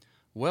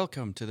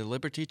Welcome to the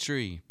Liberty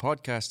Tree,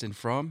 podcasting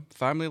from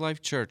Family Life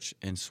Church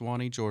in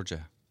Swanee,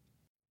 Georgia.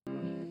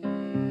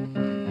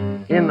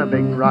 In the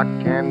big rock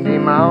candy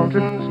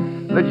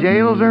mountains, the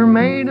jails are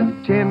made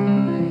of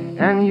tin,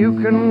 and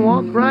you can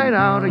walk right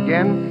out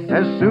again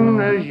as soon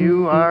as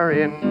you are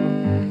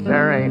in.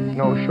 There ain't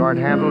no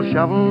short-handled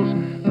shovels,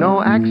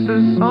 no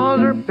axes, saws,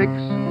 or picks.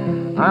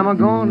 I'm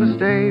a-going to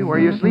stay where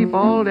you sleep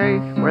all day,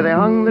 where they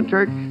hung the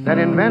Turk that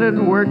invented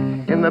work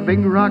in the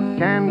big rock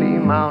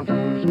candy mountains.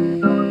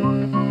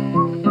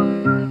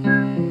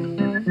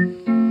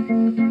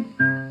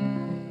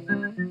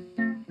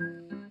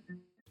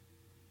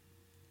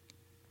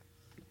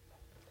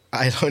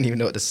 I don't even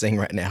know what to sing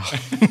right now.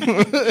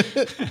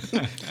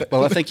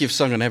 Well, I think you've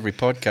sung on every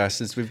podcast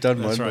since we've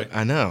done That's one. right.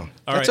 I know.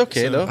 That's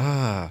okay, though.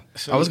 I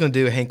was going to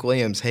do Hank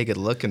Williams, Hey Good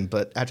Looking,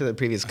 but after the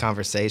previous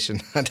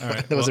conversation,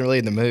 I wasn't really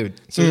in the mood.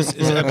 So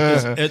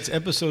it's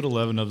episode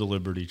 11 of the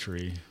Liberty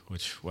Tree,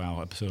 which,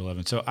 wow, episode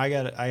 11. So I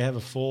have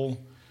a full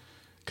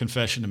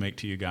confession to make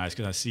to you guys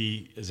because I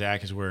see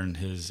Zach is wearing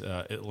his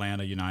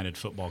Atlanta United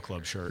Football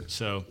Club shirt.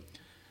 So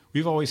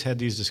we've always had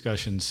these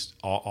discussions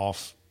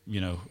off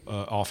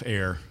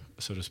air,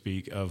 so to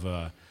speak,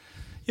 of,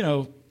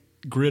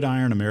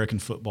 gridiron American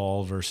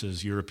football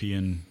versus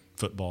European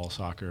football,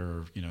 soccer,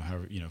 or,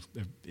 however,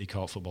 they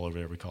call it football over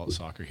there, we call it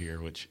soccer here,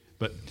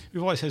 but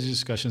we've always had these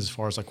discussions as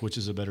far as like which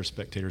is a better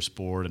spectator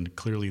sport, and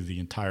clearly the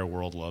entire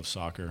world loves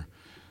soccer,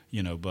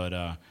 but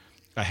I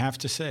have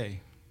to say,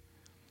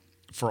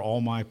 for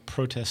all my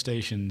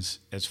protestations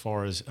as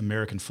far as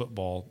American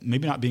football,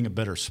 maybe not being a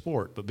better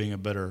sport, but being a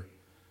better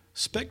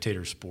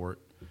spectator sport,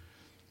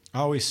 I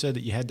always said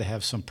that you had to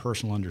have some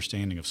personal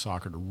understanding of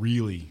soccer to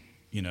really,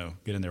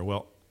 get in there.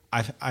 Well,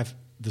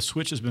 the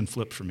switch has been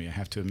flipped for me, I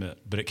have to admit,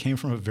 but it came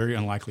from a very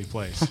unlikely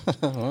place.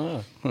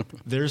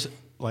 There's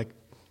like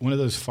one of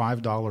those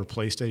 $5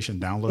 PlayStation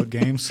download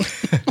games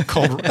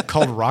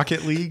called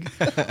Rocket League,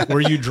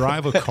 where you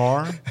drive a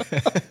car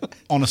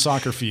on a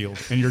soccer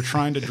field and you're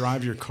trying to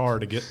drive your car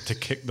to get to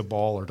kick the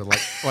ball or to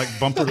like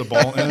bumper the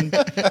ball in.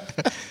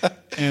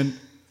 And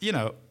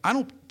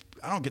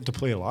I don't get to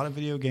play a lot of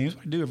video games.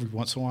 I do every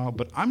once in a while,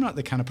 but I'm not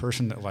the kind of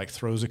person that like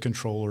throws a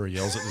controller or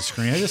yells at the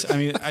screen.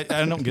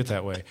 I don't get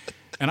that way.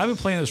 And I've been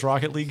playing this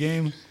Rocket League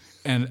game,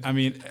 and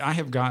I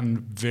have gotten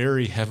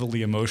very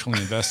heavily emotionally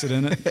invested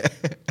in it.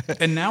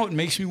 And now it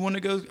makes me want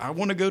to go. I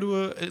want to go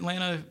to a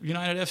Atlanta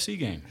United FC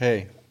game.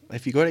 Hey,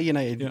 if you go to a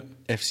United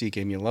FC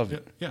game, you love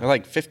it. Yeah. They're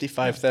like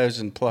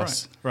 55,000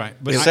 plus. Right.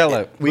 But sell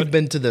out. We've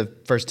been to the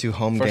first two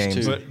home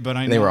games, but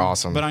I know, they were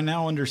awesome. But I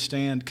now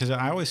understand, because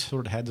I always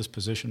sort of had this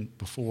position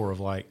before of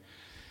like,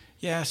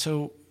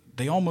 so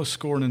they almost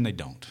score and then they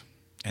don't.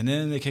 And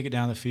then they kick it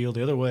down the field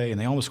the other way, and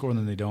they almost score and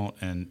then they don't.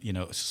 And,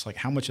 it's just like,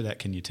 how much of that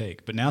can you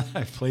take? But now that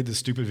I've played this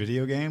stupid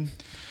video game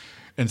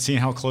and seeing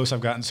how close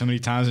I've gotten so many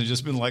times and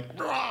just been like,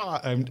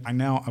 I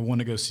want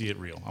to go see it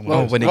real. I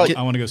want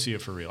to go see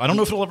it for real. I don't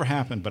know if it'll ever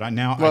happen, but I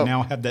now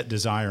have that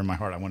desire in my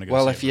heart. I want to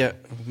go see it.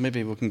 Well,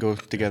 maybe we can go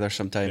together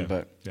sometime,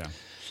 but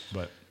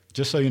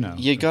just so you know.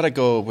 You got to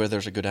go where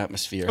there's a good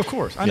atmosphere. Of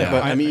course, I know.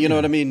 But you know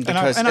what I mean?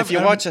 Because if you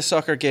watch a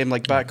soccer game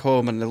like back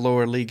home in the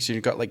lower leagues,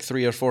 you've got like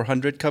 300 or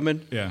 400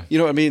 coming. Yeah. You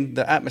know what I mean?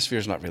 The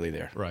atmosphere's not really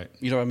there. Right.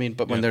 You know what I mean?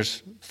 But when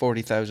there's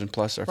 40,000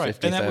 plus or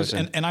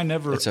 50,000, and I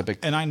never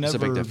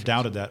difference.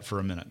 doubted that for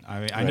a minute.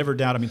 I never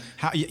doubted.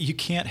 How you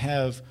can't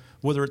have,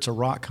 whether it's a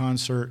rock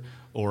concert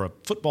or a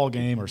football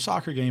game or a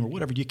soccer game or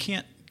whatever, you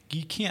can't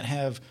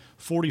have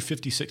 40,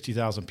 50,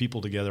 60,000 people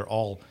together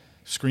all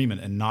screaming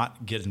and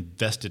not get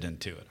invested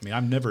into it.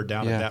 I've never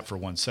doubted that for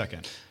 1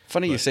 second.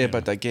 Funny you say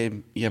about that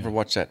game. You ever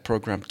watch that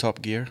program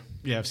Top Gear?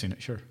 Yeah, I've seen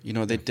it, sure.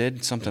 They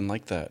did something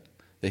like that.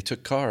 They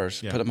took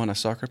cars, put them on a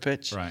soccer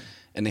pitch, right,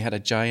 and they had a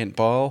giant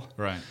ball,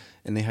 right,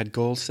 and they had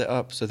goals set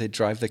up, so they'd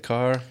drive the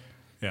car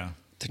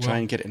to try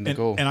and get it in the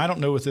goal. And I don't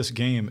know with this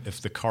game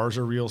if the cars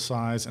are real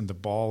size and the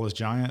ball is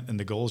giant and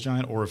the goal is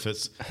giant, or if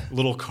it's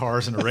little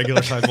cars and a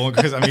regular size ball,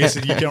 because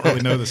you don't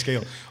really know the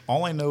scale.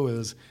 All I know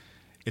is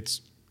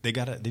they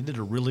did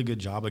a really good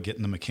job of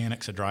getting the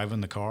mechanics of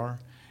driving the car,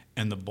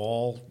 and the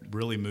ball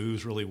really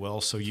moves really well,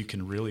 so you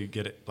can really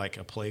get it like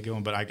a play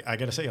going. But I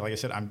got to say, like I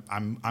said,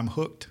 I'm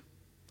hooked.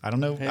 I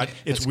don't know. Hey,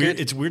 it's weird.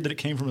 Good. It's weird that it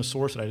came from a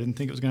source that I didn't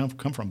think it was going to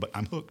come from, but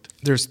I'm hooked.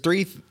 There's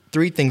three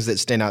things that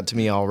stand out to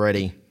me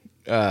already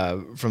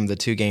from the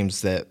two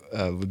games that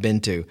we've been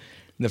to.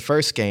 The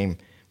first game,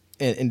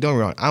 and don't get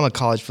me wrong, I'm a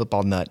college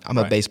football nut. I'm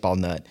a baseball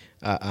nut.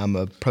 I'm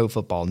a pro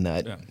football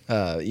nut.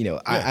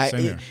 Yeah.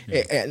 Same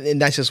here.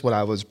 And that's just what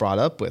I was brought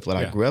up with, what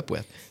I grew up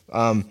with.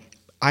 I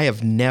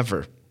have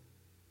never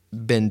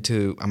been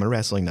to. I'm a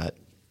wrestling nut.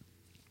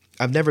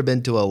 I've never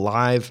been to a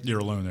live. You're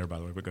alone there, by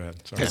the way. But go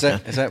ahead. Sorry.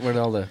 Is that where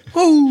all the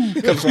woo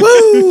comes from?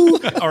 Woo!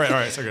 All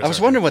right. So I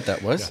was wondering what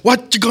that was. Yeah.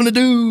 What you gonna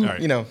do?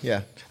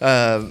 Right.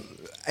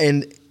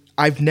 And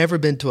I've never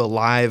been to a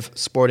live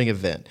sporting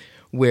event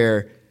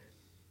where,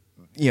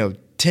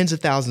 tens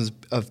of thousands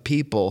of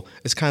people.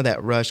 It's kind of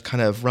that rush,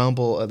 kind of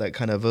rumble, that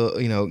kind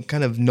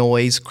of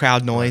noise,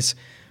 crowd noise,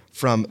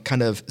 from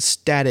kind of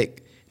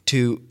static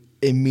to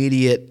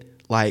immediate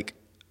like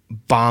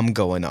bomb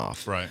going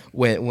off. Right.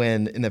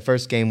 When in the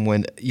first game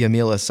when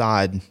Yamil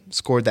Assad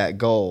scored that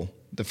goal,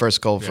 the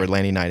first goal for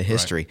Atlanta United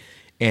history,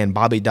 and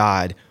Bobby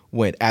Dodd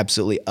went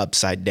absolutely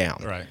upside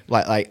down. Right.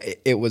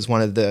 Like it was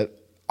one of the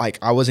I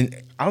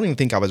don't even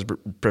think I was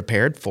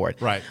prepared for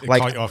it. Right. It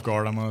like, caught you off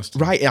guard almost.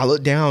 Right. I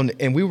looked down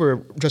and we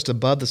were just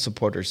above the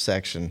supporters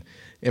section.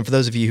 And for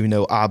those of you who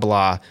know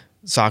Abla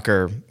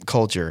soccer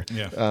culture,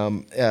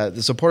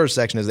 the supporters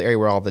section is the area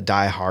where all the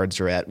diehards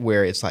are at,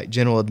 where it's like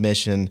general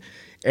admission,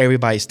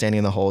 everybody's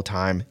standing the whole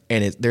time,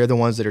 and they're the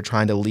ones that are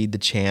trying to lead the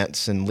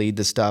chants and lead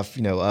the stuff,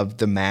 of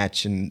the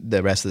match and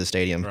the rest of the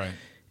stadium. Right.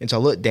 And so I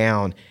look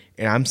down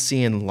and I'm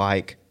seeing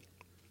like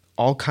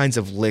all kinds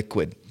of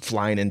liquid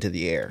flying into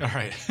the air. All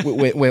right.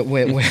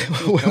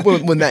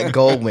 when that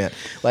goal went,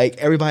 like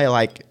everybody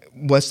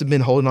must have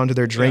been holding on to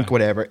their drink,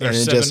 whatever, their and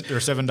it their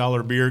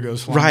 $7 beer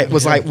goes flying. Right,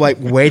 was like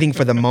waiting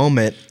for the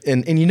moment,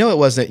 and it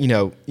wasn't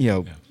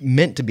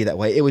meant to be that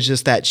way. It was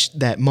just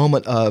that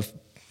moment of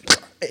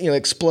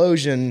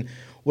explosion.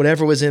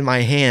 Whatever was in my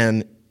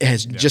hand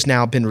has just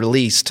now been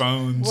released.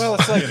 Phones. Well,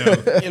 it's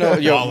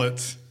like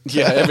wallets.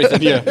 Yeah,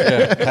 everything.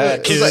 Yeah.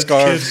 Kids,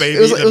 baby,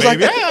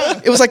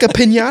 it was like a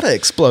piñata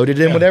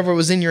exploded, and whatever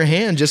was in your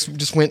hand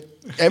just went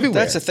everywhere.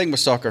 That's the thing with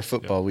soccer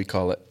football. We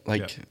call it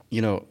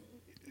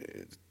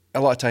a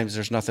lot of times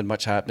there's nothing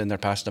much happening. They're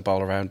passing the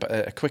ball around,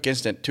 but a quick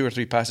instant, 2 or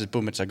 3 passes,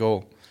 boom, it's a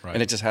goal,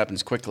 and it just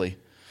happens quickly.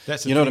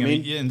 That's what I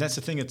mean? Yeah, and that's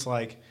the thing. It's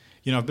like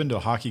I've been to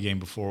a hockey game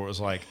before. It was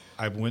like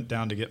I went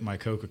down to get my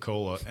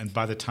Coca-Cola, and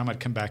by the time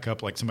I'd come back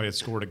up, like somebody had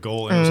scored a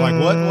goal, and it was like,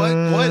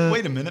 what?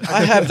 Wait a minute.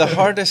 I have the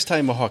hardest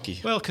time with hockey.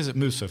 Well, because it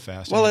moves so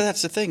fast. Well,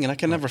 that's the thing, and I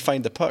can never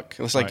find the puck.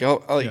 It's like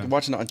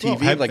watching it on TV.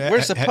 Well,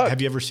 where's the puck?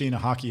 Have you ever seen a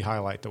hockey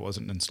highlight that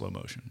wasn't in slow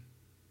motion?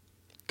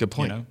 Good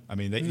point. I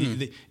mean,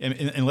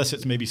 unless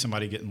it's maybe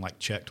somebody getting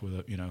checked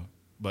with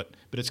but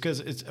it's because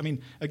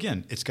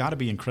it's got to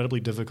be incredibly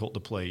difficult to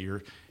play.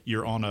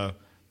 You're on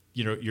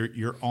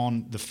you're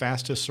on the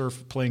fastest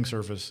playing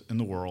surface in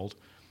the world.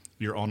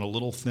 You're on a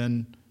little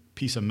thin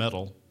piece of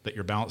metal that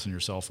you're balancing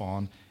yourself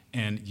on,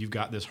 and you've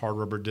got this hard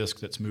rubber disc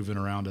that's moving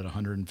around at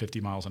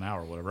 150 miles an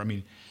hour or whatever. I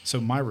mean, so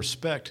my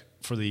respect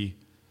for the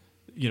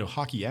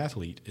hockey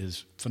athlete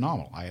is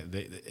phenomenal.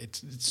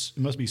 It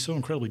must be so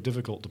incredibly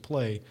difficult to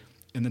play,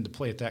 and then to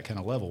play at that kind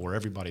of level where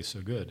everybody's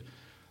so good.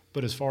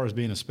 But as far as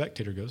being a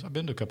spectator goes, I've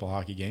been to a couple of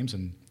hockey games,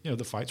 and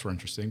the fights were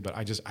interesting. But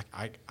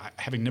I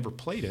having never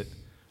played it,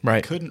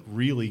 I couldn't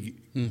really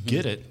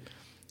get it.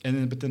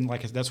 And then,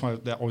 that's why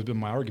that's always been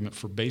my argument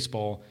for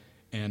baseball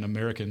and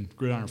American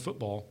gridiron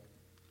football.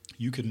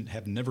 You could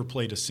have never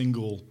played a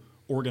single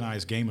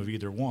organized game of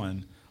either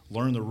one,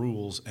 learn the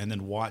rules, and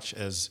then watch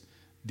as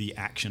the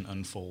action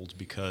unfolds,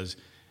 because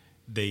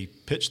they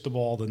pitch the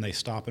ball, then they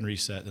stop and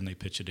reset, then they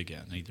pitch it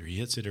again. Either he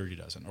hits it or he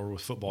doesn't. Or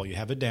with football, you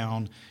have it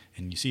down,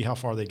 and you see how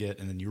far they get,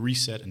 and then you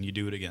reset and you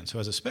do it again. So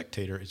as a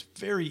spectator, it's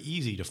very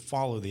easy to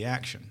follow the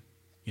action.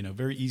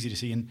 Very easy to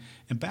see. And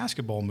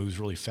basketball moves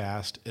really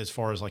fast as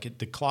far as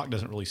the clock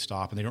doesn't really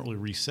stop and they don't really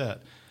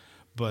reset.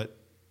 But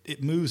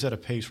it moves at a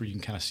pace where you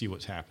can kind of see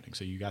what's happening.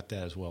 So you got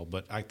that as well.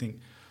 But I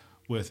think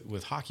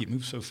with hockey, it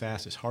moves so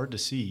fast, it's hard to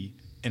see.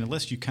 And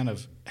unless you kind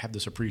of have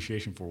this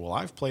appreciation for,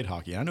 I've played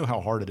hockey. I know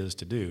how hard it is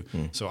to do.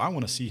 So I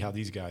want to see how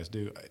these guys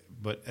do.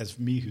 But as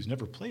me who's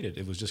never played it,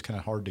 it was just kind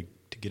of hard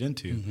to get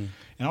into. And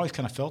I always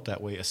kind of felt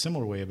that way. A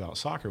similar way about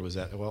soccer was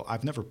that,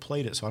 I've never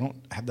played it, so I don't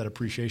have that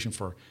appreciation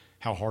for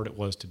how hard it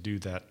was to do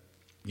that,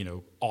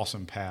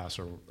 awesome pass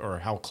or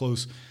how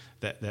close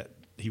that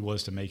he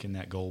was to making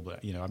that goal.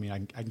 But,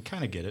 I can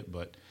kind of get it.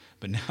 But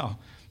now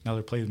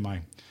they're playing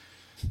my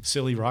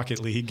silly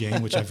Rocket League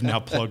game, which I've now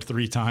plugged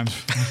 3 times.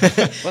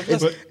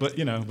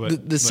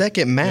 The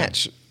second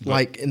match,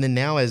 and then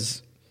now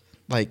is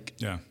like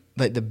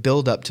the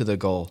build up to the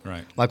goal.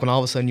 Right. Like when all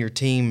of a sudden your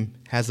team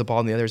has the ball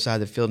on the other side of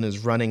the field and is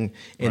running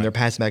and they're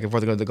passing back and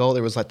forth to go to the goal,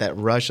 there was that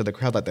rush of the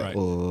crowd,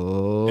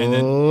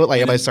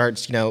 everybody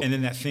starts, And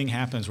then that thing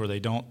happens where they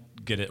don't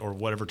get it or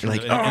whatever. And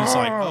it's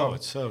like,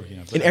 it's so,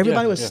 And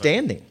everybody was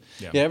standing.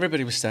 Yeah,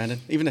 everybody was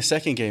standing. Even the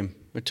second game,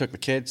 we took the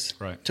kids,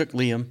 took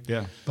Liam.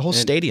 Yeah. The whole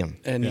stadium.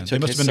 And they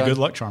must have been a good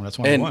luck charm. That's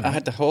why they won. We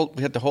had to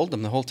hold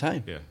them the whole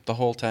time. Yeah. The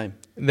whole time.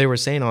 They were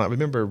saying, I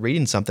remember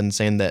reading something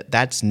saying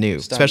that's new,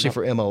 especially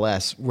for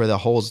MLS, where the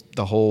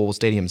whole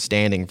stadium's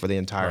standing for the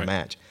entire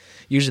match.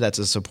 Usually that's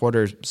a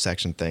supporter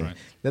section thing. Right.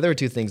 The other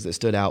 2 things that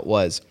stood out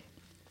was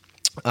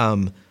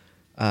like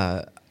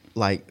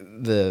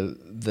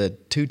the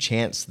 2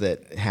 chants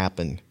that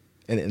happened.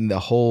 And the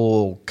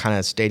whole kind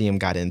of stadium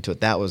got into it.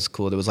 That was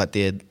cool. There was like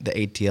the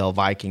ATL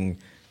Viking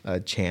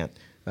chant.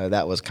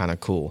 That was kind of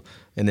cool.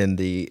 And then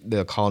the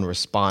call and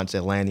response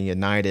Atlanta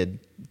United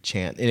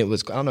chant. And it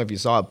was, I don't know if you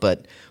saw it,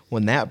 but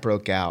when that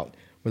broke out,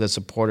 where the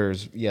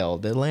supporters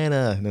yelled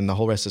Atlanta, and then the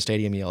whole rest of the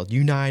stadium yelled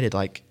United,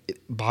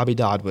 Bobby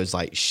Dodd was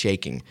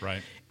shaking.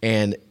 Right.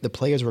 And the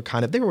players were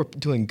they were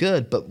doing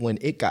good, but when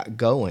it got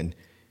going,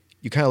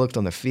 you kind of looked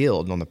on the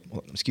field, on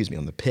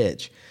the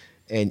pitch,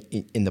 and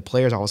the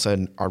players all of a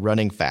sudden are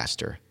running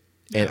faster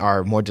and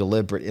are more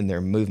deliberate in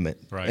their movement.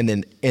 Right.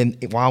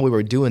 And while we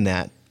were doing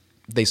that,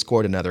 they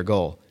scored another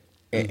goal.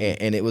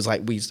 and it was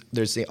like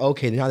they're saying,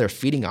 okay, now they're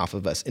feeding off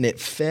of us, and it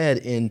fed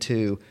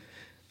into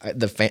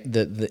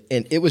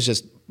and it was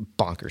just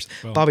bonkers.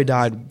 Well, Bobby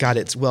Dodd got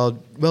its well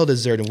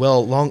deserved and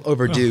long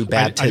overdue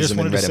baptism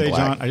in red and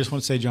black. I just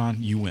want to say, John,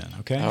 you win.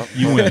 Okay,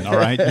 you win. All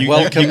right.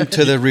 Welcome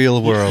to the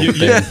real world.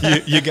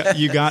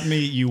 You got me.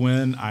 You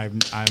win. I'm.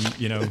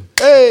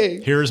 Hey,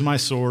 here's my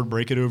sword.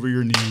 Break it over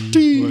your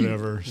knee.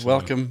 Whatever. So.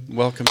 Welcome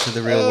to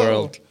the real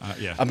world.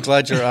 Yeah. I'm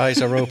glad your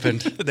eyes are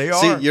opened. They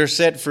are. See, you're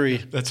set free.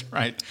 That's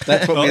right.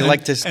 That's what we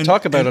like to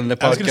talk about on the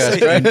podcast,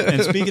 say, right?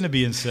 And speaking of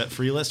being set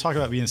free, let's talk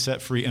about being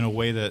set free in a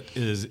way that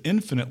is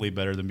infinitely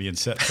better than being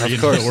set free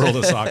in the world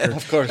of soccer.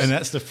 Of course. And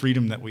that's the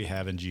freedom that we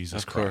have in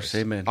Jesus Christ. Of course.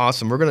 Amen.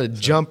 Awesome. We're going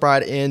to jump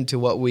right into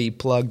what we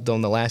plugged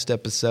on the last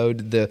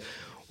episode, the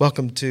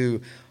welcome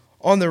to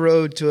On the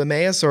Road to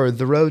Emmaus, or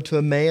the Road to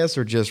Emmaus,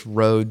 or just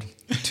Road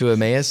to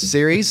Emmaus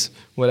series,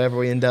 whatever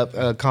we end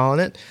up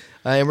calling it.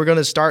 And we're going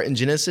to start in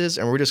Genesis,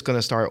 and we're just going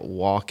to start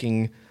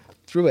walking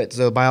through it.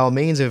 So by all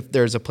means, if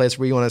there's a place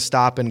where you want to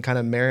stop and kind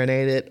of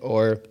marinate it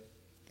or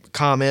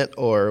comment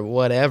or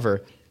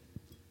whatever,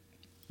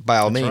 by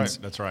all means.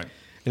 That's right.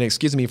 And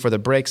excuse me for the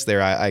breaks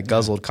there. I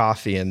guzzled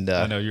coffee, and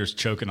I know you're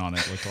choking on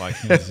it. Looked like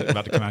it's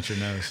about to come out your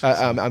nose.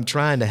 I'm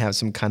trying to have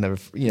some kind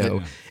of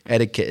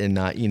etiquette and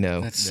not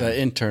That's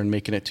intern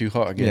making it too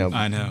hot again.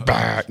 I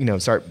know.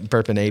 Start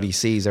burping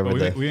ABCs over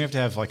there. We have to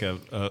have like a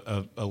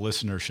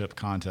listenership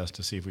contest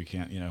to see if we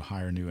can't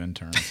hire new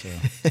interns. So,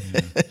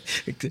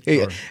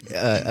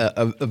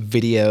 a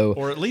video,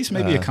 or at least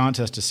maybe a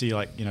contest to see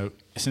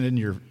send in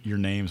your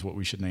names what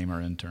we should name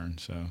our intern.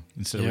 So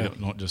instead of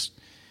we don't just.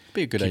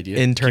 Be a good idea.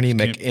 Interny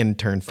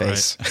McIntern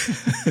face.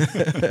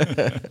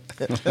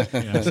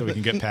 Right. So we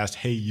can get past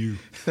 "Hey you."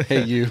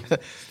 Hey you.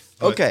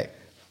 Okay,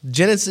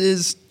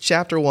 Genesis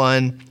chapter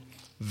 1,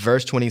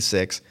 verse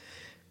 26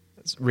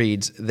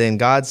 reads, "Then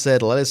God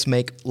said, let us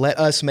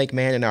make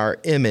man in our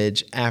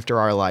image after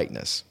our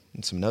likeness."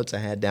 And some notes I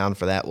had down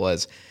for that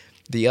was,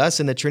 the us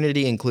in the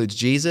Trinity includes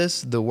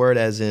Jesus. The word,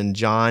 as in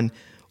John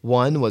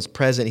 1, was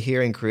present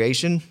here in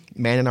creation.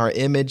 Man in our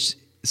image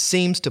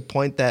seems to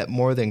point that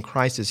more than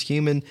Christ is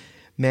human,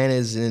 man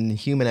is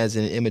human as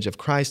in the image of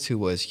Christ, who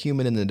was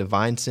human in the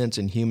divine sense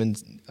and human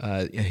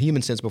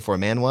sense before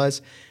man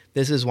was.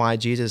 This is why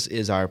Jesus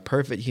is our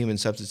perfect human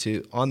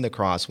substitute on the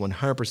cross,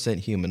 100%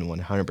 human,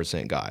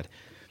 100% God.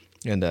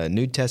 And the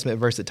New Testament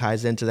verse that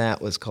ties into that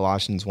was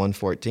Colossians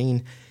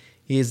 1:14.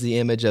 He is the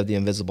image of the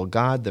invisible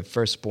God, the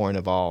firstborn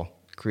of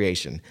all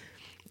creation.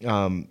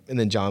 And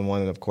then John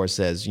 1, of course,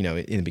 says, in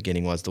the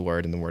beginning was the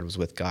Word, and the Word was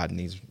with God, and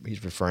he's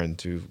referring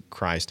to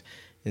Christ.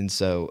 And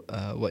so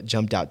what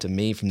jumped out to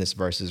me from this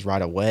verse is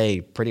right away,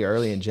 pretty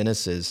early in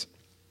Genesis,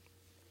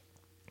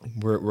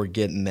 we're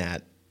getting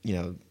that,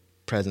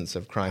 presence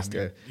of Christ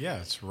there. Yeah,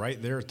 it's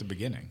right there at the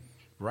beginning,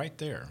 right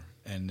there.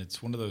 And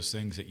it's one of those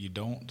things that you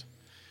don't,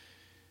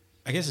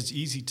 I guess it's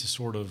easy to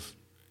sort of,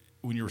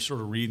 when you're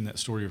sort of reading that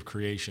story of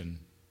creation,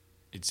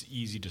 it's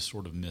easy to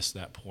sort of miss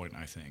that point,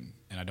 I think.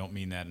 And I don't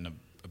mean that in a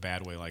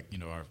bad way, like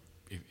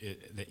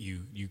that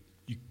you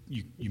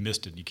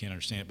missed it and you can't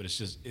understand it, but it's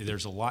just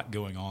there's a lot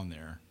going on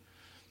there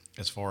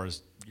as far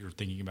as you're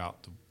thinking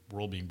about the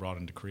world being brought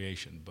into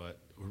creation. But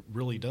it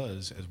really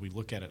does, as we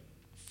look at it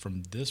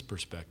from this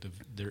perspective,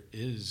 there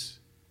is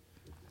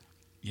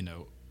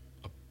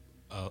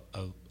a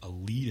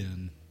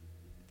lead-in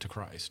to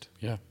Christ.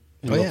 Yeah.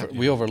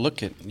 We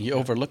overlook it. You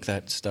overlook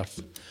that stuff,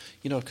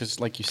 because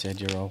like you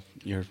said,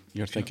 you're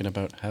thinking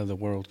about how the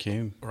world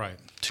came, right?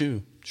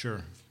 To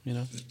sure.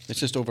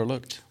 It's just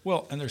overlooked.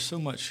 Well, and there's so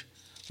much.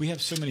 We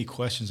have so many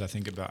questions, I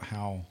think, about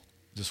how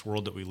this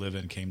world that we live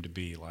in came to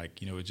be.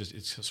 Like,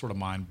 it's sort of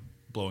mind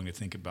blowing to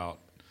think about,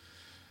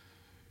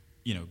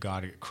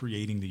 God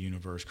creating the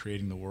universe,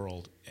 creating the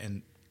world,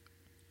 and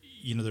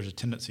there's a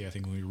tendency, I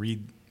think, when we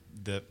read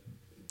the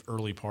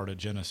early part of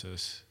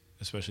Genesis,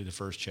 especially the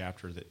first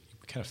chapter, that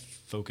we kind of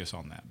focus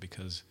on that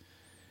because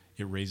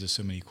it raises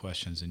so many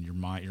questions, and your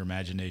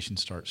imagination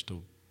starts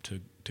to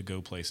go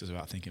places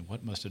about thinking,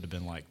 what must it have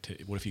been like?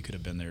 What if you could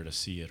have been there to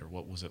see it, or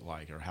what was it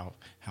like, or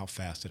how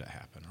fast did it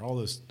happen, or all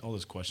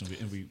those questions.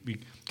 We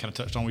kind of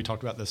touched on. We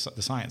talked about the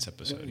science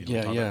episode.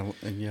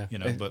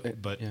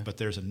 But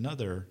there's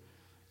another,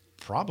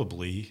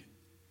 probably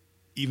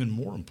even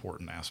more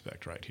important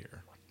aspect right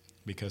here,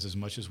 because as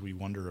much as we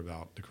wonder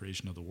about the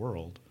creation of the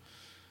world,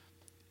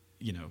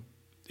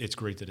 it's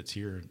great that it's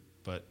here,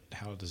 but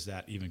how does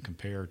that even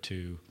compare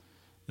to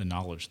the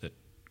knowledge that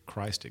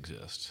Christ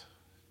exists?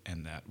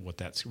 And what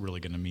that's really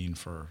going to mean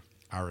for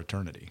our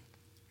eternity,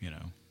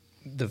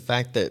 The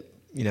fact that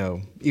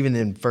even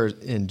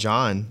in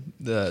John,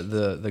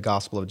 the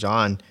Gospel of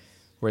John,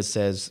 where it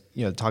says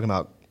talking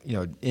about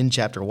in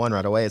chapter 1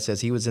 right away, it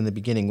says he was in the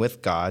beginning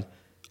with God,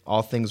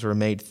 all things were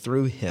made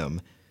through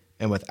him,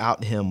 and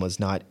without him was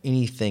not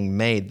anything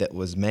made that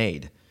was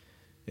made.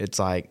 It's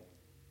like,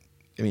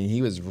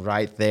 he was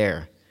right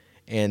there.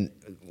 And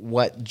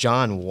what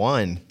John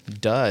 1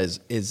 does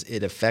is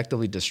it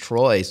effectively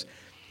destroys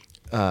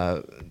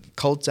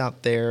cults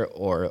out there,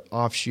 or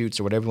offshoots,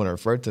 or whatever you want to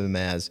refer to them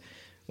as,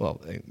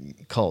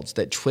 cults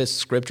that twist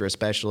Scripture,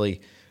 especially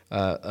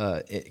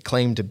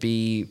claim to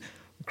be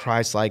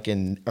Christ-like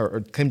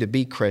or claim to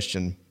be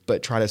Christian,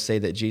 but try to say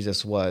that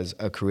Jesus was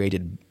a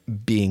created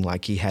being,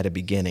 like he had a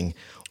beginning,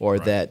 or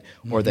that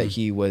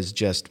he was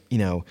just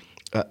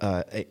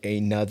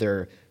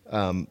another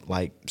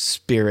like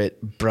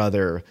spirit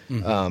brother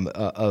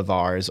of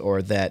ours,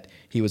 or that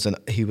he was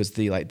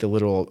the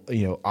literal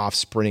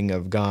offspring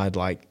of God,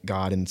 like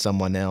God and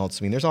someone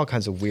else. I mean, there's all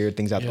kinds of weird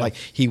things out there. Like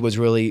he was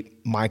really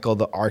Michael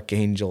the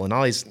archangel, and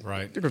all these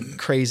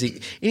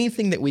crazy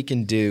anything that we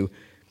can do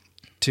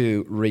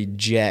to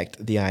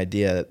reject the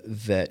idea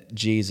that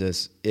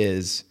Jesus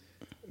is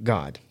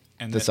God,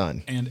 and the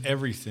Son, and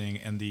everything,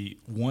 and the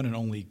one and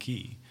only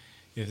key.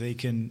 If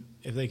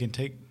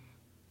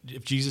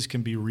Jesus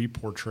can be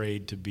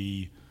reportrayed to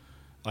be,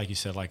 like you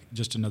said, like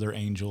just another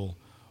angel,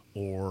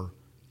 or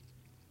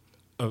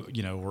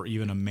or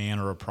even a man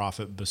or a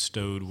prophet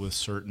bestowed with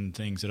certain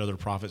things that other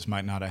prophets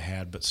might not have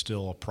had, but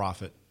still a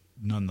prophet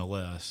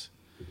nonetheless,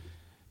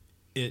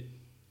 it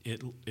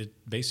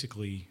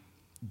basically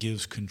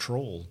gives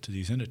control to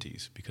these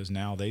entities, because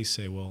now they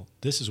say, well,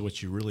 this is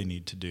what you really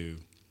need to do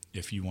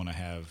if you want to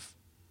have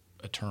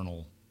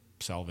eternal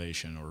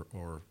salvation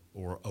or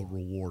a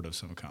reward of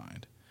some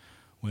kind,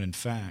 when in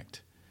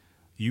fact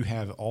you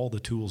have all the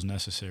tools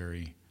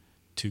necessary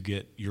to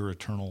get your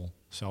eternal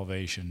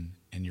salvation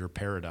and your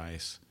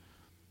paradise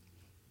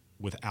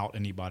without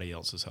anybody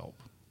else's help.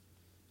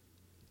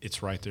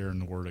 It's right there in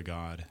the Word of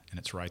God, and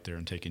it's right there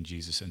in taking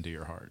Jesus into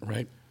your heart.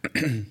 Right.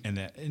 and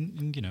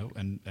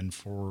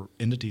for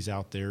entities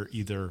out there,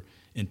 either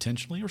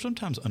intentionally or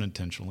sometimes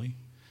unintentionally,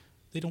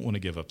 they don't want to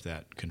give up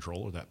that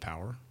control or that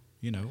power.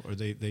 Or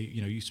they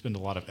you spend a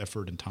lot of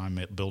effort and time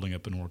at building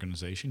up an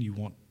organization. You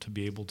want to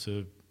be able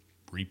to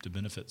reap the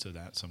benefits of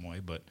that some way,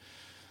 but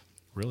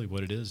really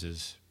what it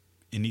is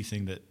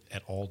anything that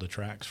at all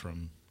detracts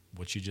from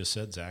what you just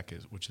said, Zach,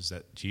 which is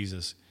that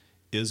Jesus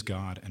is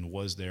God and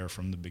was there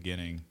from the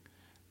beginning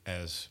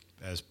as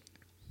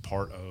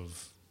part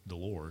of the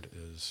Lord.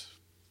 Is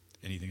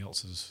anything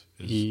else is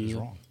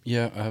wrong.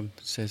 Yeah,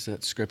 says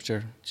that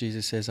Scripture.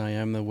 Jesus says, "I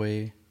am the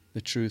way,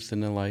 the truth,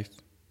 and the life."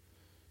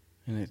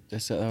 And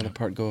that's the other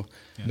part go.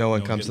 Yeah. No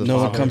one comes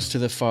to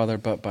the Father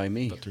but by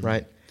me.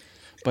 Right.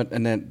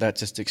 And then that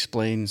just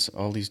explains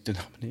all these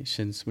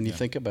denominations when you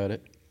think about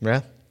it.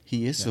 Yeah.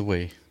 He is the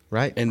way.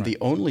 Right. And the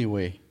only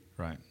way.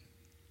 Right.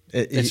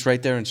 It's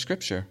right there in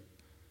Scripture.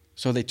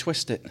 So they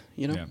twist it,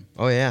 Yeah.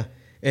 Oh yeah.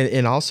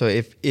 And also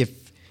if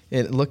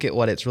look at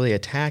what it's really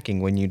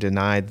attacking when you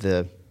deny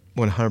the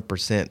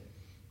 100%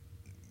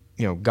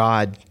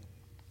 God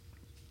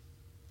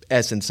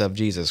essence of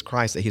Jesus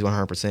Christ, that he's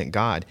 100%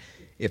 God.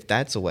 If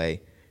that's a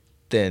way,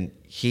 then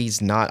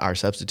he's not our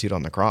substitute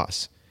on the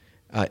cross.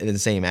 In the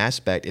same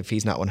aspect, if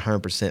he's not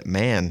 100%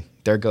 man,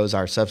 there goes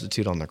our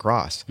substitute on the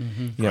cross.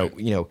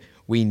 Mm-hmm.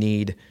 We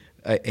need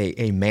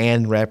a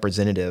man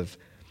representative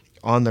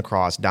on the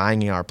cross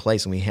dying in our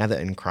place, and we have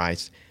that in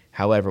Christ.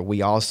 However,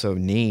 we also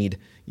need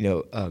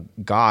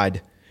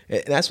God.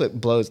 And that's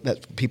what blows.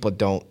 That people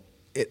don't.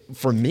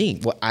 For me,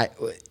 what I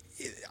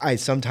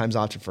sometimes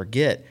often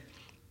forget.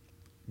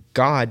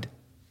 God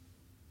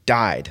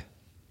died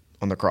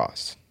on the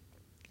cross.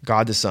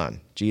 God the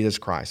Son, Jesus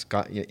Christ,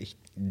 God he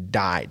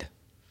died.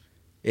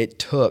 It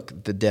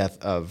took the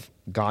death of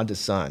God the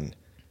Son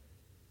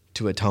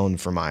to atone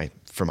for my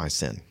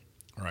sin.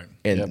 Right.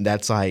 And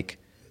that's like,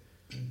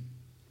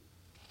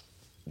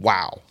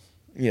 wow.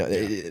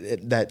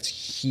 That's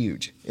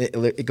huge.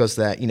 It goes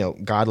to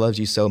that, God loves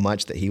you so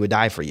much that he would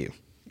die for you.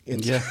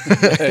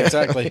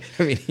 Exactly.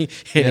 I mean,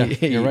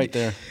 you're right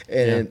there.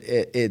 And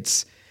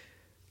it's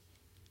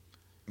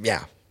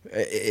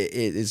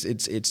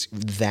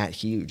that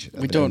huge.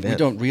 We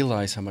don't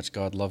realize how much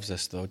God loves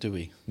us, though, do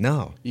we?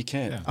 No, you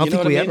can't. I don't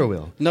think we ever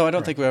will. No, I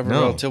don't think we ever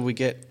will until we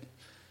get.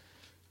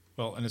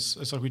 Well, and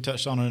it's like we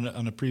touched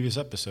on a previous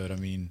episode. I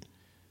mean,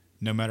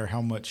 no matter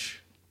how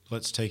much,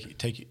 let's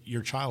take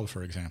your child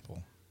for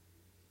example.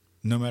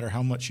 No matter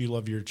how much you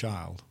love your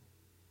child,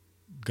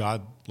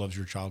 God loves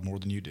your child more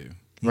than you do.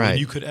 More than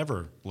you could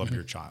ever love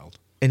your child.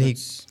 And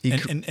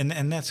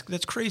and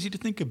that's crazy to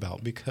think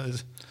about,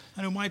 because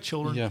I know my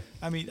children. Yeah.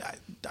 I mean,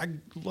 I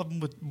love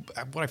them with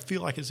what I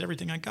feel like is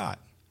everything I got.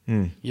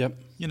 Yep.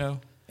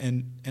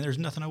 And there's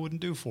nothing I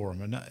wouldn't do for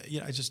them. And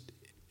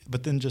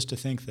but then just to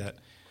think that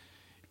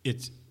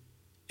it's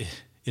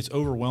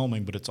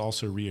overwhelming, but it's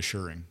also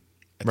reassuring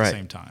at the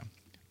same time,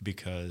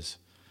 because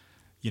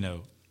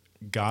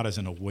God is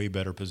in a way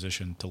better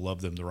position to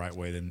love them the right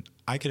way than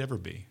I could ever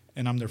be.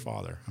 And I'm their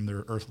father. I'm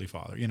their earthly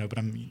father. But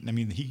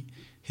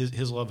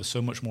his love is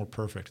so much more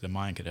perfect than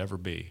mine could ever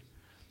be.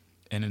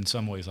 And in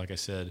some ways, like I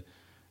said,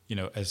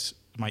 as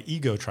my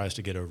ego tries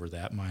to get over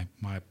that, my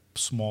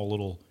small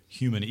little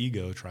human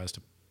ego tries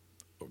to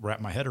wrap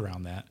my head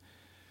around that,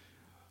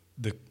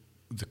 the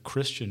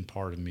Christian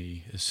part of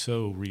me is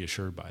so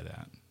reassured by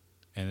that.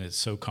 And it's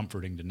so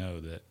comforting to know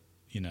that,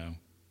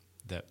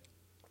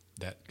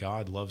 that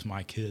God loves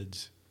my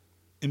kids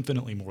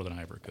infinitely more than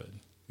I ever could.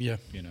 Yeah.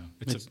 You know,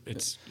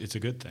 it's a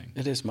good thing.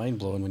 It is mind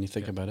blowing when you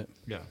think about it.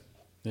 Yeah.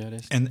 Yeah, it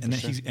is. And for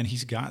sure.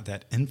 he's got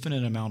that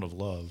infinite amount of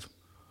love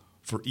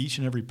for each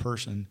and every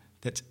person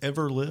that's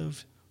ever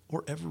lived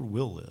or ever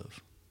will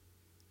live.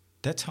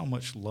 That's how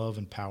much love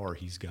and power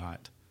he's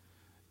got,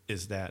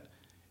 is that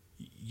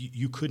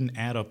you couldn't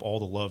add up all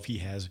the love he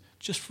has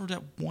just for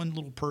that one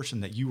little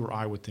person that you or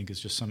I would think is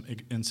just some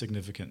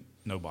insignificant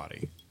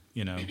nobody,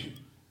 you know,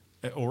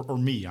 or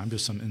me. I'm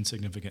just some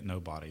insignificant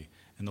nobody.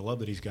 And the love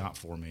that he's got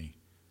for me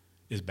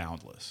is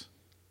boundless.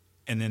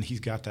 And then he's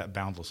got that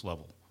boundless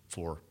level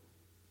for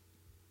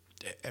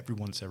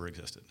everyone that's ever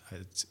existed.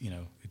 It's, you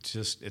know,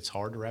 it's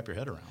hard to wrap your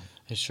head around.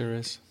 It sure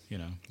is. You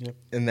know. Yep.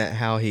 And that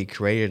how he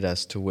created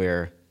us to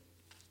where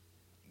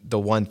the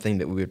one thing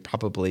that we would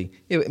probably,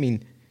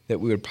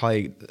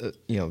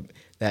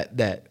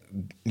 that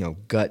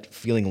gut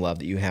feeling love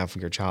that you have for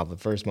your child, the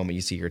first moment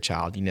you see your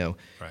child, you know,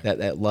 right.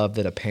 that love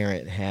that a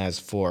parent has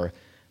for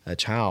a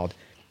child,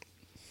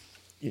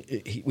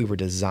 we were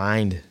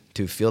designed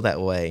to feel that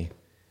way.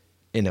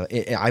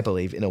 I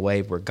believe in a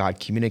way where God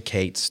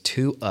communicates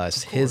to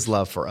us his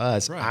love for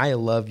us. Right. I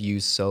love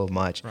you so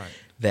much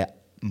that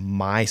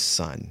my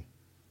son,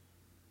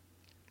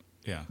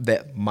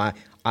 that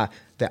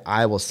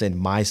I will send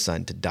my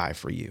son to die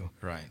for you.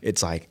 Right.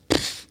 It's like,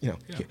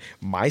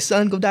 my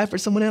son go die for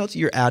someone else?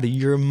 You're out of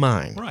your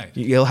mind. Right.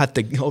 You'll have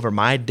to go over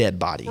my dead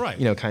body. Right.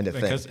 Kind of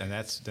thing. And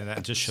that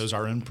just shows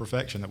our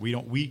imperfection, that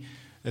we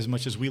as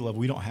much as we love,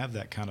 we don't have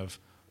that kind of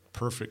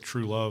perfect,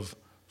 true love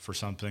for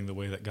something the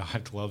way that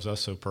God loves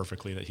us so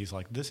perfectly, that he's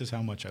like, this is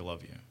how much I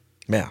love you.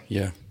 Yeah.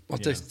 Yeah. Well,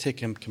 just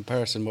take in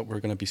comparison what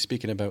we're going to be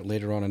speaking about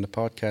later on in the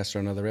podcast or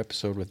another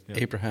episode with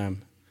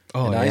Abraham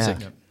and Isaac.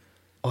 Yeah.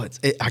 Oh,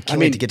 I can't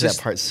wait to get to that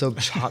part. It's so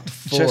chock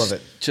full of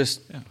it. Just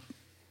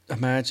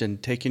imagine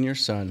taking your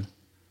son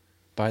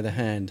by the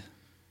hand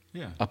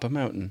up a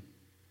mountain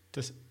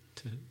to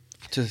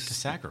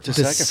sacrifice.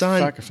 The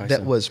son sacrifice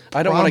that him. was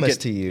I don't want to promised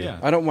get to you. Yeah.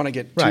 I don't want to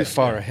get too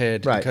far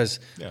ahead because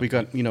we've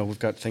got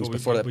things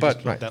before that.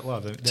 But that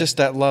love, just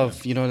that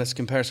love, that's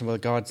comparison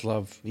with God's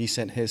love. He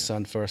sent his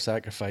son for a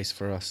sacrifice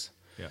for us.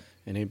 Yeah.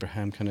 And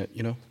Abraham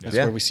that's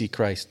where we see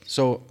Christ.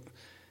 So,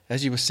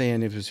 as you were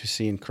saying, if we're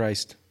seeing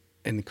Christ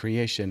in the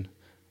creation,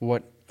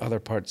 what other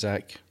part,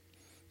 Zach,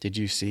 did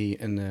you see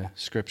in the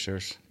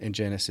scriptures in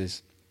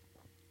Genesis,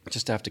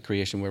 just after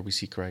creation, where we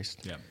see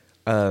Christ? Yeah.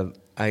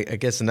 I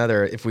guess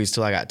if we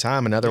still got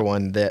time, another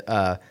one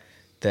that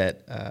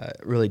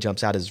really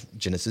jumps out is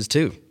Genesis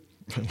 2.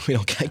 We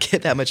don't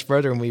get that much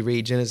further when we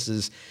read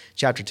Genesis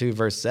chapter 2,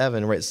 verse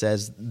 7, where it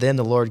says, "Then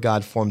the Lord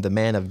God formed the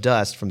man of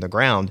dust from the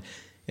ground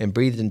and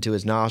breathed into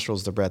his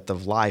nostrils the breath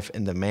of life,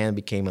 and the man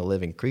became a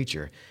living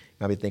creature."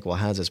 Now we think, well,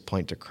 how does this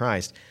point to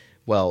Christ?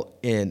 Well,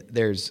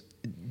 there's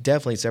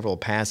definitely several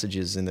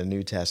passages in the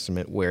New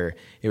Testament where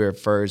it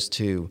refers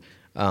to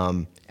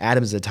Adam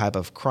as a type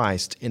of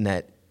Christ, in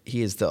that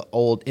he is the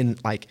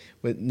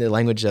with the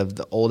language of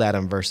the old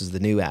Adam versus the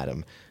new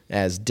Adam.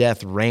 As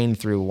death reigned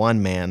through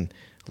one man,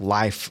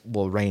 life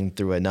will reign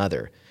through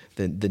another.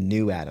 The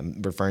new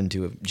Adam, referring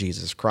to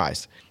Jesus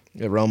Christ.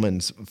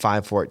 Romans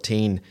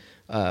 5:14,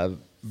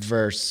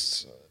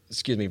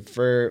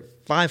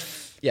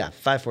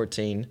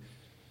 5:14.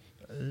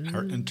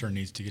 Our intern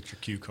needs to get your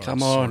cue card.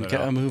 Come on,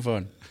 get a move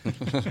on.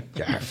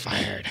 You're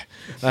fired.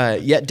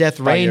 Yet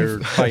death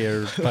reigned.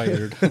 Fired.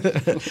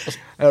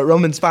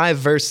 Romans 5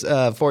 verse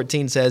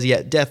 14 says,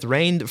 "Yet death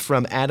reigned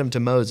from Adam to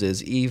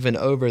Moses, even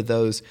over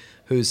those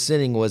whose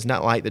sinning was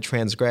not like the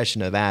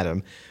transgression of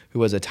Adam, who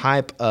was a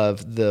type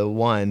of the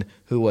one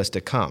who was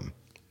to come."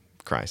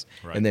 Christ.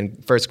 Right. And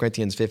then 1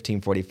 Corinthians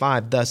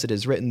 15:45, "Thus it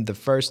is written, the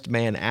first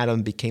man,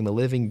 Adam, became a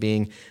living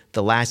being.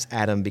 The last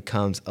Adam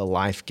becomes a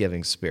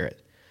life-giving spirit,"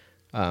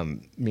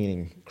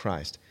 meaning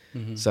Christ.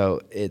 Mm-hmm.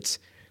 So it's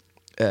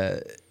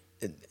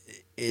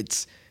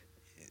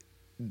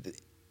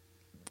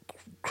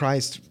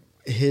Christ.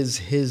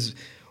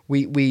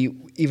 We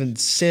even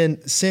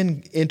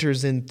sin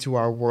enters into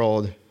our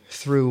world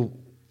through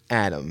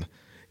Adam.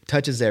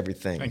 Touches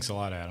everything. Thanks a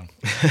lot, Adam.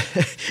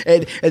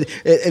 and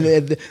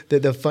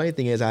the funny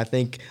thing is, I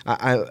think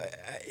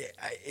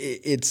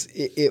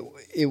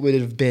it would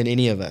have been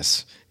any of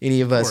us. Any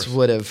of us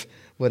would have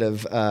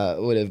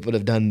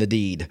done the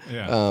deed.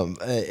 Yeah.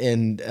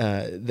 And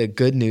the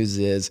good news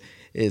is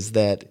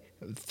that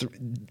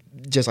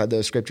just like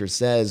the scripture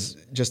says,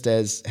 just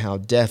as how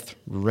death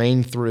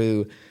reigned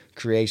through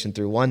creation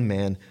through one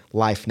man,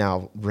 life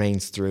now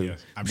reigns through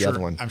the other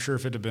one. I'm sure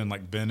if it had been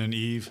like Ben and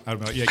Eve, I'd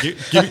be like,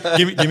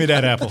 give me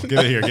that apple. Give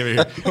it here.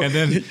 And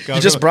then God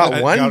you just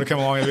brought one? God would come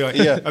along and be like,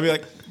 I'd be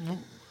like,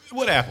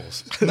 what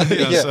apples?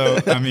 So,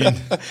 I mean.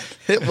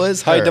 It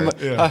was hide them.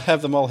 I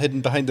have them all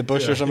hidden behind the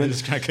bush or something.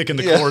 Just kind of kicking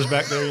the cores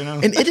back there,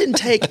 And it didn't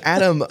take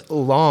Adam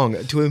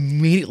long to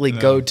immediately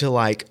go to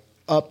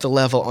up the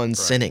level on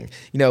sinning.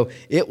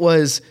 It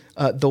was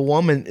the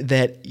woman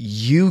that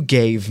you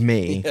gave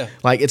me. Yeah.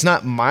 Like, it's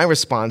not my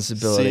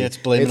responsibility. See, it's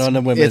blaming on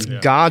the women. It's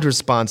God's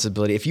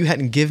responsibility. If you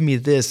hadn't given me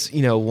this,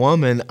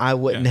 woman, I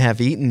wouldn't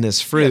have eaten this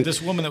fruit. Yeah,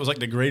 this woman that was like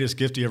the greatest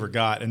gift he ever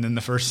got, and then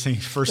the first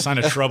sign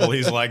of trouble,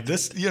 he's like,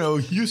 "This,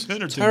 you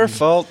sent her to me." Her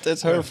fault.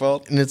 It's her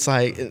fault. And it's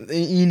like, and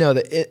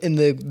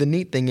the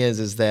neat thing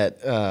is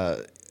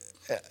that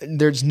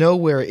there's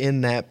nowhere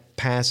in that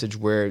passage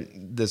where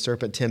the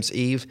serpent tempts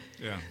Eve.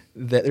 Yeah.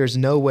 That there's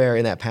nowhere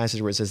in that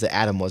passage where it says that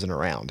Adam wasn't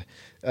around.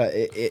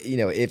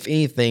 If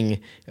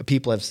anything,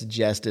 people have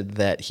suggested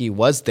that he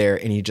was there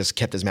and he just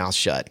kept his mouth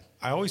shut.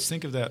 I always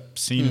think of that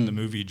scene in the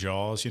movie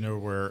Jaws,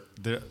 where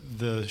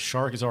the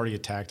shark has already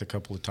attacked a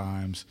couple of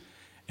times,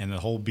 and the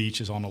whole beach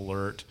is on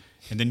alert,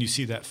 and then you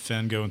see that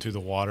fin going through the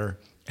water.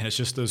 And it's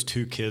just those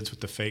two kids with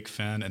the fake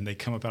fin, and they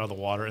come up out of the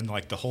water, and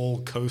like the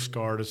whole Coast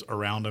Guard is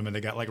around them, and they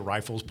got like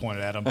rifles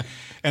pointed at them.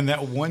 And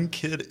that one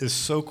kid is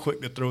so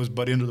quick to throw his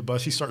buddy under the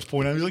bus. He starts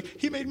pointing at him. He's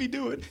like, "He made me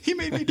do it. He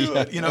made me do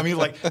it."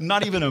 Like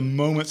not even a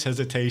moment's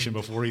hesitation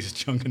before he's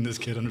chunking this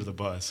kid under the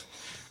bus.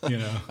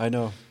 I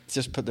know.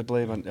 Just put the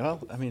blame on.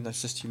 Well,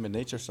 that's just human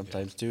nature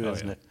sometimes too,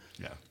 isn't it?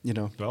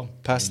 Yeah. Well,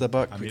 pass the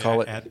buck. We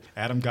call it.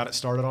 Adam got it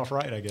started off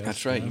right, I guess.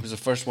 That's right. He was the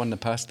first one to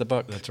pass the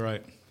buck. That's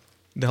right.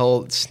 The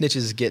whole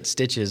snitches get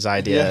stitches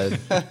idea.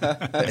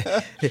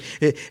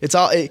 It's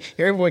all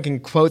everyone can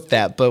quote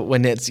that, but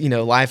when it's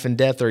life and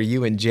death or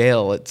you in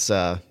jail, it's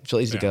real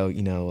easy to go.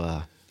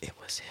 It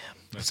was him.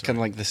 It's kind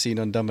of like the scene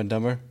on Dumb and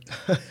Dumber.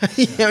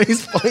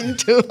 He's pointing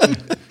to him.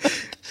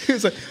 He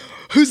was like,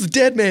 "Who's the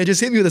dead man?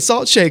 Just hit me with a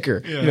salt shaker."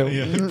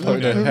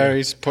 Pointing at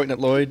Harry's pointing at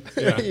Lloyd.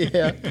 Yeah.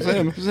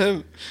 It was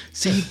him.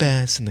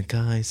 Seabass and the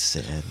guy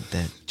said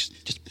that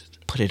just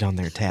put it on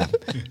their tab.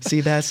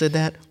 Seabass said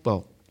that.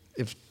 Well,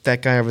 if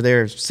that guy over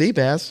there is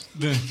Seabass,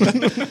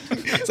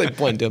 it's like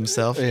pointing to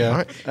himself. Yeah. All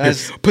right.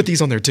 Here, put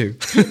these on there too.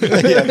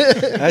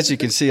 As you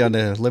can see on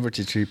the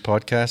Liberty Tree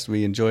podcast,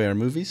 we enjoy our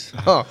movies.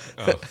 Oh.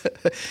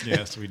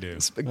 Yes, we do.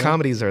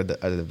 Comedies are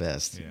the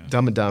best. Yeah.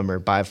 Dumb and Dumber,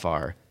 by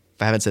far,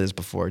 if I haven't said this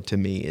before, to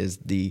me is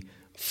the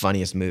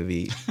funniest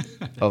movie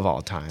of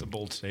all time. It's a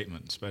bold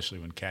statement, especially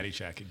when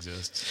Caddyshack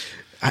exists.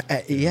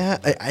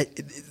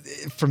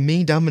 For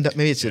me, Dumb and Dumber,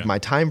 maybe it's just my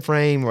time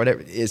frame or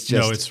whatever. It's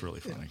just no, it's really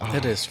funny.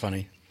 It is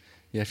funny.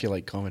 Yeah, if you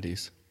like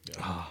comedies.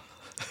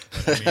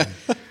 Yeah.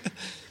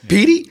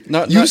 Petey,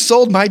 you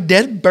sold my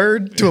dead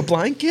bird to a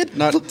blind kid?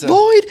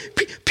 Lloyd,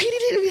 Petey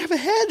didn't even have a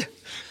head.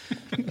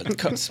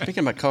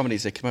 Speaking about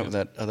comedies, they came out with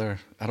that other,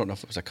 I don't know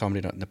if it was a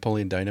comedy or not,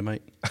 Napoleon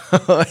Dynamite.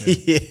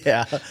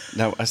 Yeah.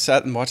 Now, I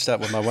sat and watched that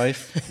with my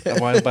wife a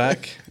while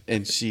back,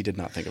 and she did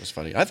not think it was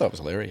funny. I thought it was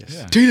hilarious.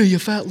 Yeah. Tina, you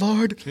fat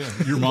lord. Yeah.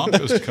 Your mom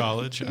goes to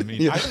college.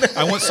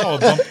 I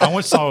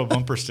once saw a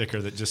bumper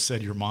sticker that just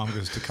said "Your mom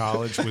goes to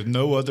college" with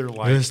no other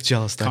I was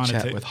jealous that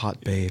chat with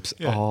hot babes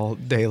all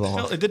day long.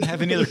 No, it didn't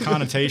have any other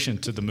connotation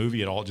to the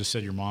movie at all. It just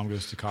said "Your mom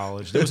goes to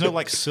college." There was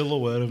no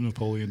silhouette of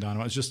Napoleon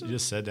Dynamite. It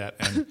just said that,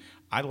 and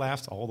I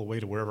laughed all the way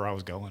to wherever I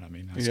was going.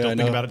 I still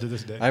think about it to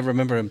this day. I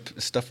remember him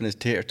stuffing his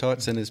tater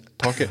tots in his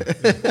pocket.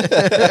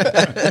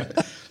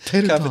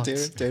 Tater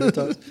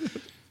tots.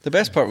 The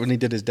best part when he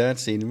did his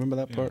dance scene. Remember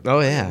that part?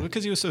 Oh yeah,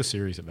 because he was so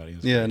serious about it.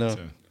 Yeah, no.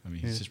 So,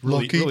 he's just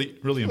really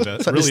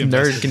invested. This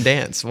nerd can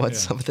dance.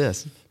 What's up with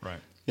this?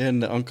 Right. Yeah,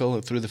 and the uncle who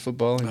threw the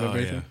football.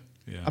 I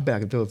bet I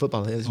can throw a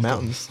football in his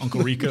mountains.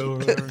 Uncle Rico or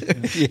whatever.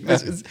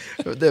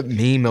 The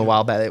meme a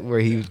while back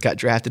where he got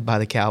drafted by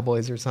the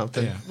Cowboys or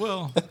something. Yeah.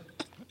 Well.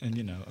 And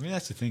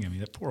that's the thing.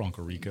 That poor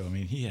Uncle Rico.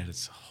 He had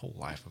his whole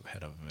life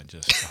ahead of him, and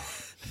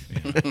just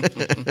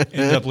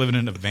ended up living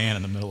in a van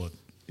in the middle of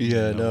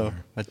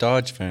nowhere. A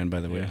Dodge fan, by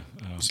the way.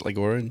 It's like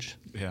orange.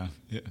 Yeah.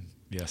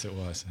 Yes, it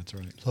was. That's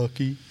right.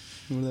 Lucky.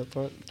 Remember that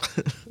part?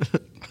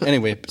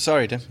 Anyway,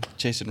 sorry to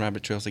chasing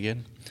rabbit trails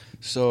again.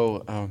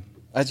 So,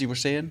 as you were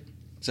saying,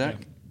 Zach,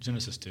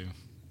 Genesis 2.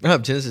 Oh,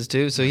 Genesis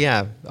 2. So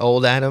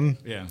old Adam,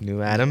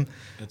 new Adam.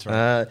 That's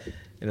right.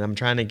 And I'm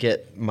trying to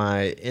get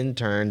my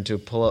intern to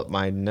pull up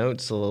my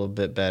notes a little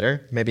bit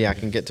better. Maybe I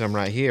can get to them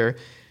right here.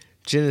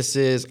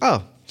 Genesis.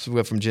 Oh, so we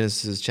go from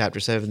Genesis chapter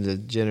 7 to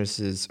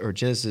Genesis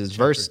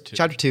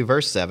chapter 2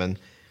 verse 7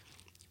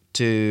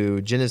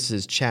 to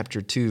Genesis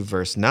chapter 2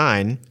 verse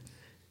 9.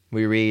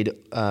 We read.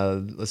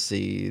 Let's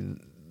see.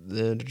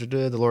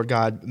 The Lord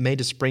God made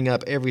to spring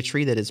up every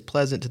tree that is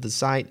pleasant to the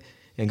sight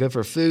and good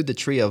for food. The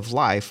tree of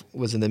life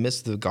was in the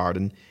midst of the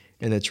garden,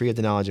 and the tree of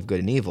the knowledge of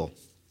good and evil.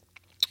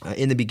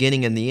 In the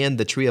beginning and the end,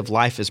 the tree of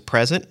life is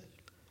present.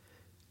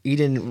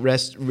 Eden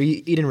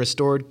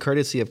restored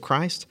courtesy of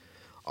Christ.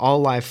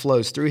 All life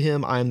flows through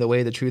him. I am the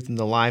way, the truth, and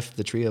the life.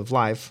 The tree of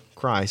life,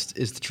 Christ,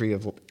 is the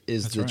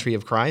tree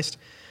of Christ.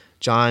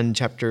 John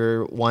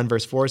chapter 1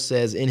 verse 4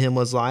 says, "In him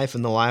was life,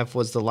 and the life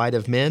was the light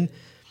of men."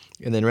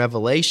 And then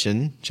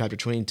Revelation chapter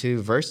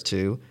 22 verse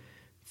 2,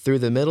 "Through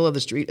the middle of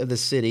the street of the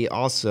city,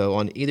 also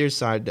on either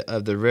side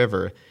of the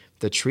river,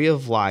 the tree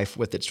of life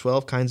with its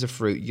 12 kinds of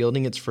fruit,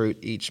 yielding its fruit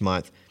each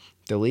month.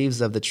 The leaves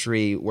of the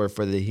tree were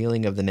for the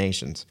healing of the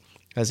nations."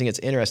 I think it's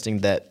interesting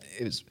that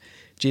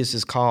Jesus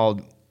is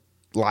called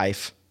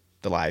life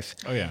the life.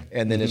 Oh yeah.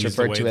 And then it's He's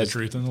referred the to way, as the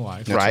truth, and the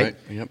life. right. right.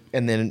 Yep.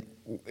 And then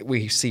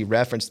we see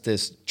reference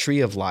this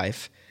tree of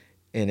life,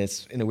 and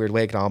it's in a weird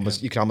way. You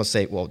can almost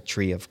say, well,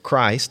 tree of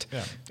Christ.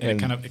 Yeah,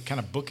 and it kind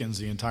of bookends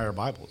the entire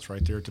Bible. It's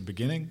right there at the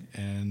beginning,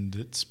 and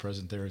it's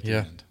present there at the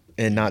end.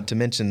 And not to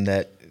mention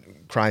that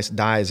Christ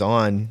dies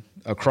on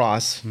a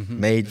cross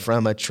made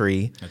from a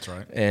tree. That's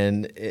right.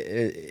 And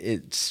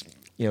it's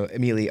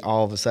immediately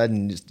all of a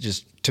sudden,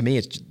 just to me,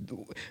 it's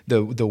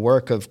the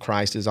work of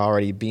Christ is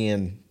already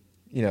being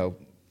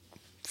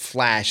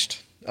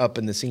flashed up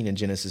in the scene in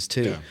Genesis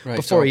 2 Right,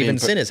 before even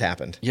sin has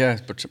happened. Yeah,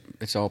 but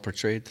it's all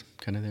portrayed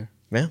kind of there.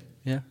 Yeah.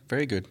 Yeah,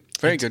 very good.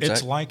 Very good.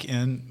 It's Zach. like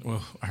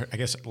I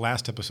guess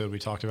last episode we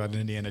talked about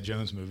Indiana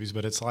Jones movies,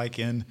 but it's like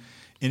in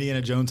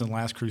Indiana Jones and the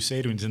Last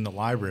Crusade when he's in the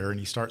library and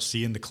he starts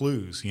seeing the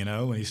clues,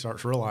 and he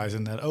starts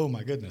realizing that, oh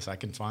my goodness, I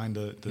can find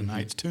the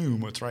knight's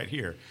tomb. It's right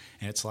here.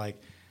 And it's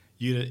like,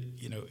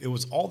 it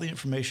was all the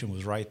information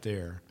was right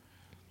there.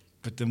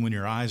 But then when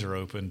your eyes are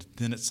opened,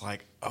 then it's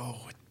like,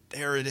 oh,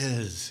 there it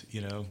is,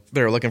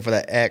 They were looking for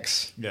that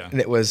X,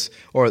 and it was,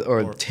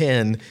 or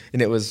 10,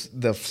 and it was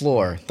the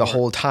floor the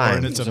whole time.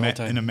 And it's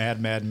in a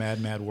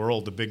mad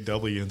world, the big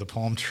W and the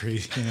palm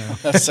tree,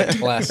 That's a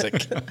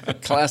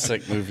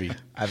classic movie.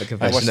 I have a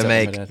confession to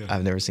make.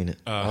 I've never seen it.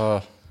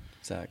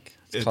 Zach,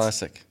 it's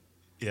classic.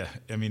 Yeah,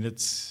 I mean,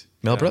 it's...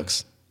 Mel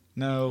Brooks?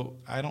 No,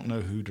 I don't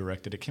know who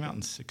directed it. It came out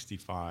in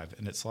 1965,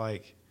 and it's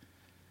like,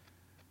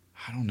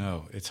 I don't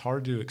know. It's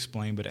hard to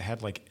explain, but it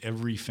had like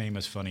every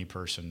famous funny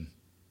person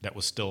that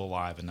was still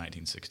alive in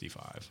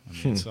 1965. I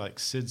mean, it's like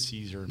Sid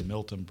Caesar, and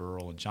Milton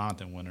Berle, and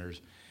Jonathan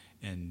Winters,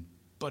 and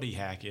Buddy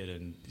Hackett,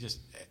 and just,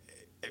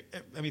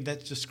 I mean,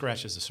 that just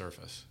scratches the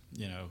surface,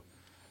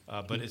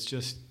 But it's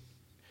just,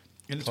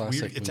 and it's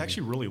Classic weird. It's movie.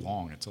 actually really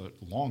long. It's a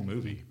long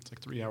movie. It's like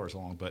 3 hours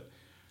long, but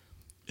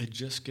it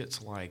just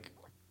gets like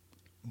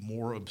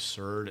more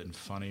absurd and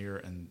funnier,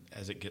 and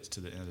as it gets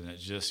to the end, and it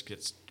just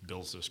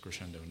builds this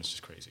crescendo, and it's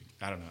just crazy.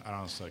 I don't know. I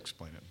don't know how to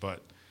explain it,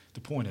 but the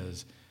point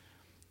is,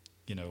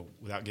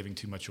 without giving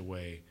too much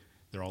away,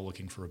 they're all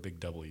looking for a big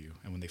W.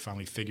 And when they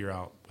finally figure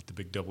out what the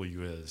big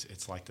W is,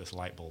 it's like this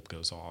light bulb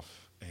goes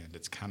off. And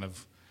it's kind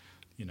of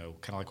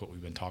like what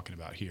we've been talking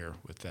about here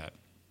with that,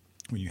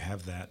 when you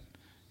have that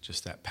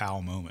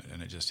pow moment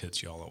and it just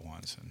hits you all at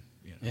once.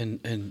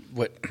 And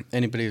what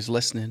anybody who's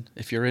listening,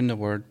 if you're in the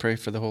Word, pray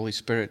for the Holy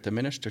Spirit to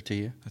minister to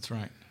you. That's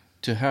right.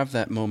 To have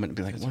that moment and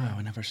be like, wow,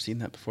 I've never seen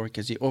that before,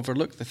 because you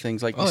overlook the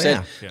things like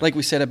like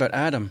we said about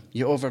Adam.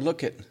 You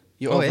overlook it.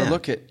 You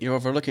overlook it,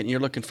 and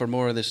you're looking for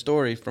more of the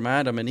story from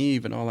Adam and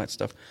Eve and all that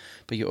stuff,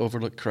 but you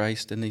overlook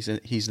Christ, and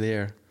he's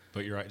there.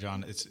 But you're right,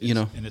 John.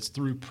 And it's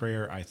through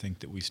prayer, I think,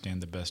 that we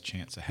stand the best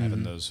chance of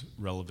having those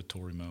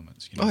revelatory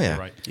moments.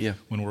 Right? Yeah.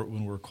 When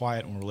we're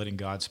quiet, when we're letting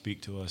God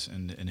speak to us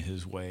in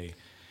His way,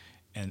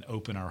 and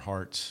open our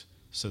hearts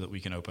so that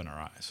we can open our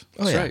eyes.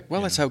 That's right.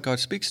 Well, that's how God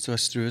speaks to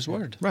us, through His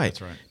Word. Right.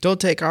 That's right.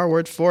 Don't take our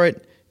word for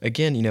it.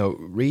 Again,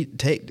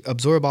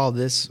 absorb all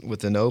this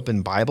with an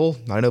open Bible,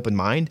 not an open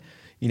mind.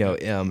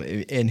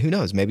 And who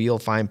knows, maybe you'll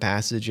find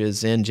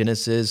passages in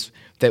Genesis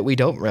that we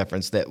don't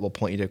reference that will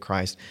point you to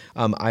Christ.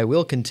 I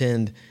will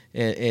contend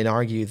and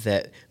argue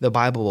that the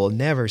Bible will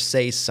never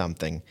say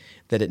something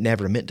that it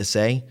never meant to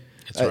say.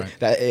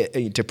 That's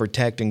right. To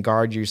protect and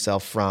guard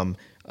yourself from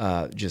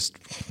just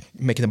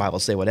making the Bible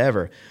say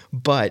whatever.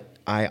 But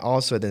I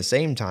also at the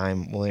same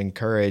time will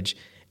encourage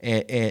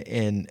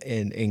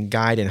and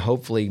guide and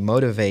hopefully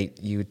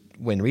motivate you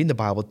when reading the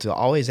Bible to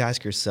always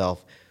ask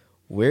yourself,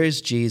 where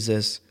is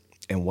Jesus?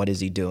 And what is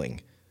he doing?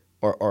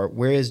 Or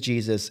where is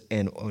Jesus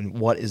and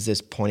what is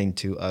this pointing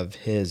to of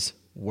his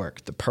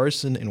work? The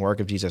person and work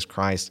of Jesus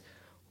Christ,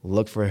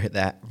 look for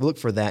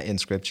that in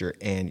Scripture,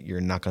 and you're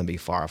not going to be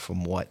far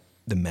from what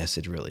the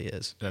message really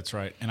is. That's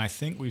right. And I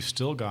think we've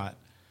still got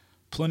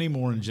plenty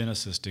more in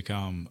Genesis to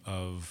come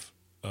of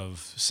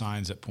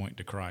signs that point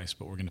to Christ,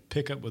 but we're going to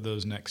pick up with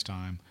those next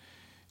time.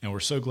 And we're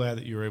so glad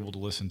that you were able to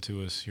listen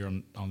to us here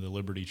on the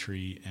Liberty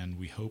Tree, and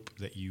we hope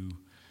that you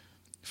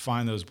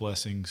find those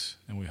blessings,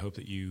 and we hope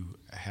that you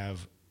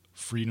have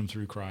freedom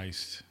through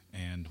Christ,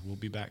 and we'll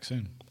be back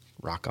soon.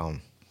 Rock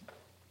on.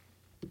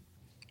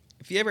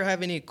 If you ever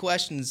have any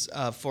questions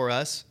for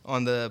us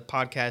on the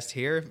podcast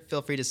here,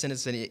 feel free to send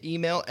us an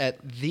email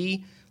at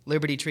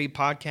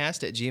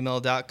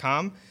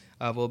thelibertytreepodcast@gmail.com.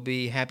 We'll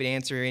be happy to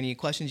answer any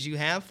questions you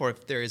have, or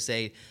if there is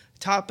a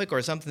topic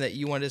or something that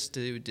you want us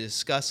to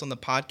discuss on the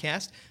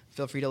podcast,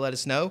 feel free to let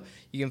us know.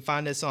 You can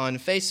find us on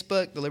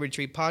Facebook, the Liberty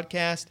Tree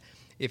Podcast.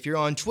 If you're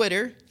on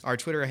Twitter, our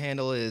Twitter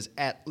handle is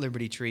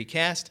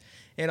 @LibertyTreeCast.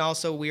 And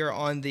also, we are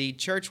on the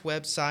church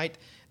website.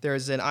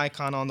 There's an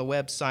icon on the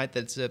website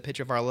that's a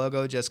picture of our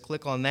logo. Just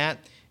click on that.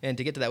 And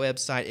to get to that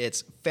website,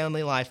 it's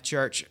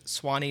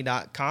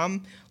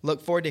FamilyLifeChurchSwanee.com.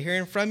 Look forward to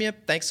hearing from you.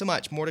 Thanks so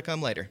much. More to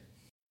come later.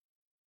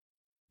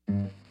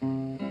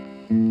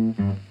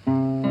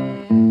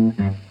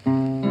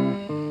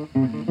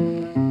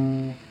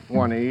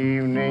 One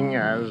evening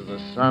as the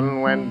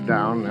sun went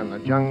down and the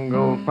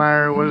jungle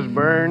fire was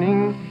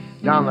burning,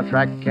 down the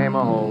track came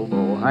a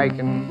hobo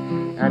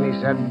hiking, and he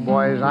said,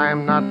 "Boys,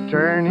 I'm not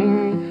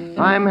turning.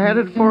 I'm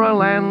headed for a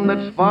land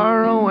that's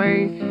far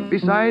away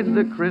beside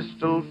the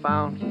crystal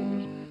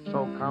fountains.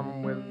 So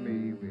come with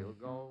me, we'll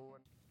go.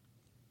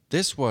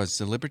 This was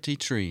The Liberty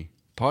Tree,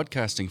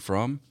 podcasting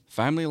from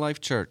Family Life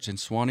Church in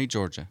Swanee,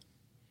 Georgia.